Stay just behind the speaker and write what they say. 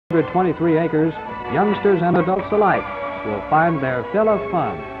123 acres, youngsters and adults alike will find their fill of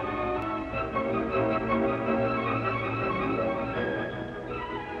fun.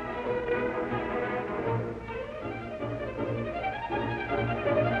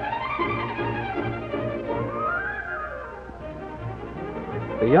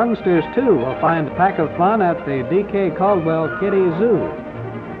 The youngsters, too, will find a pack of fun at the D.K. Caldwell Kiddie Zoo.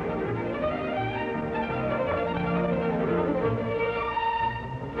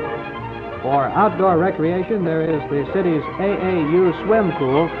 For outdoor recreation, there is the city's AAU swim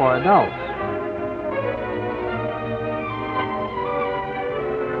pool for adults.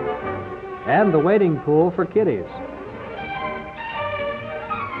 And the wading pool for kiddies.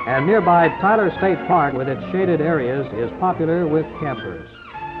 And nearby Tyler State Park, with its shaded areas, is popular with campers,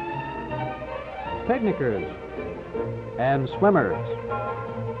 picnickers, and swimmers.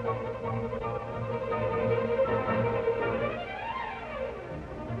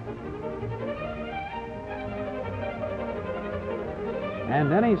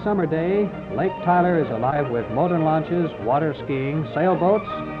 And any summer day, Lake Tyler is alive with motor launches, water skiing, sailboats,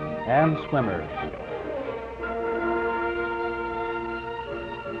 and swimmers.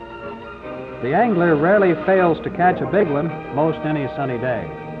 The angler rarely fails to catch a big one most any sunny day.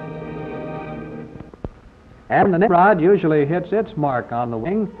 And the nimrod usually hits its mark on the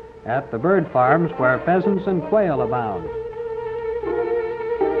wing at the bird farms where pheasants and quail abound.